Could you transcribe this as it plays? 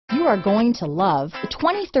you are going to love the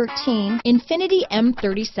 2013 INFINITI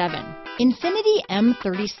M37. INFINITI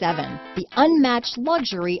M37, the unmatched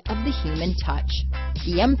luxury of the human touch.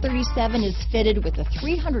 The M37 is fitted with a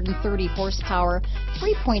 330 horsepower,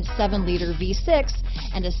 3.7-liter V6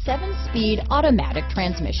 and a 7-speed automatic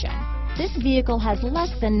transmission. This vehicle has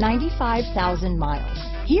less than 95,000 miles.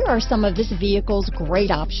 Here are some of this vehicle's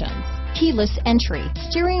great options: keyless entry,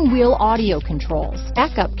 steering wheel audio controls,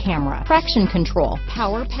 backup camera, traction control,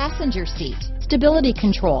 power passenger seat, stability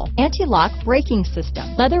control, anti-lock braking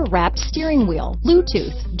system, leather-wrapped steering wheel,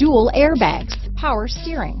 Bluetooth, dual airbags, power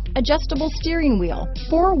steering, adjustable steering wheel,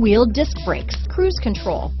 4-wheel disc brakes, cruise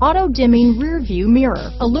control, auto-dimming rear-view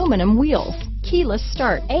mirror, aluminum wheels, keyless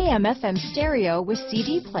start, AM/FM stereo with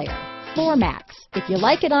CD player, floor mats. If you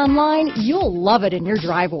like it online, you'll love it in your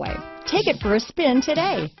driveway. Take it for a spin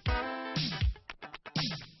today.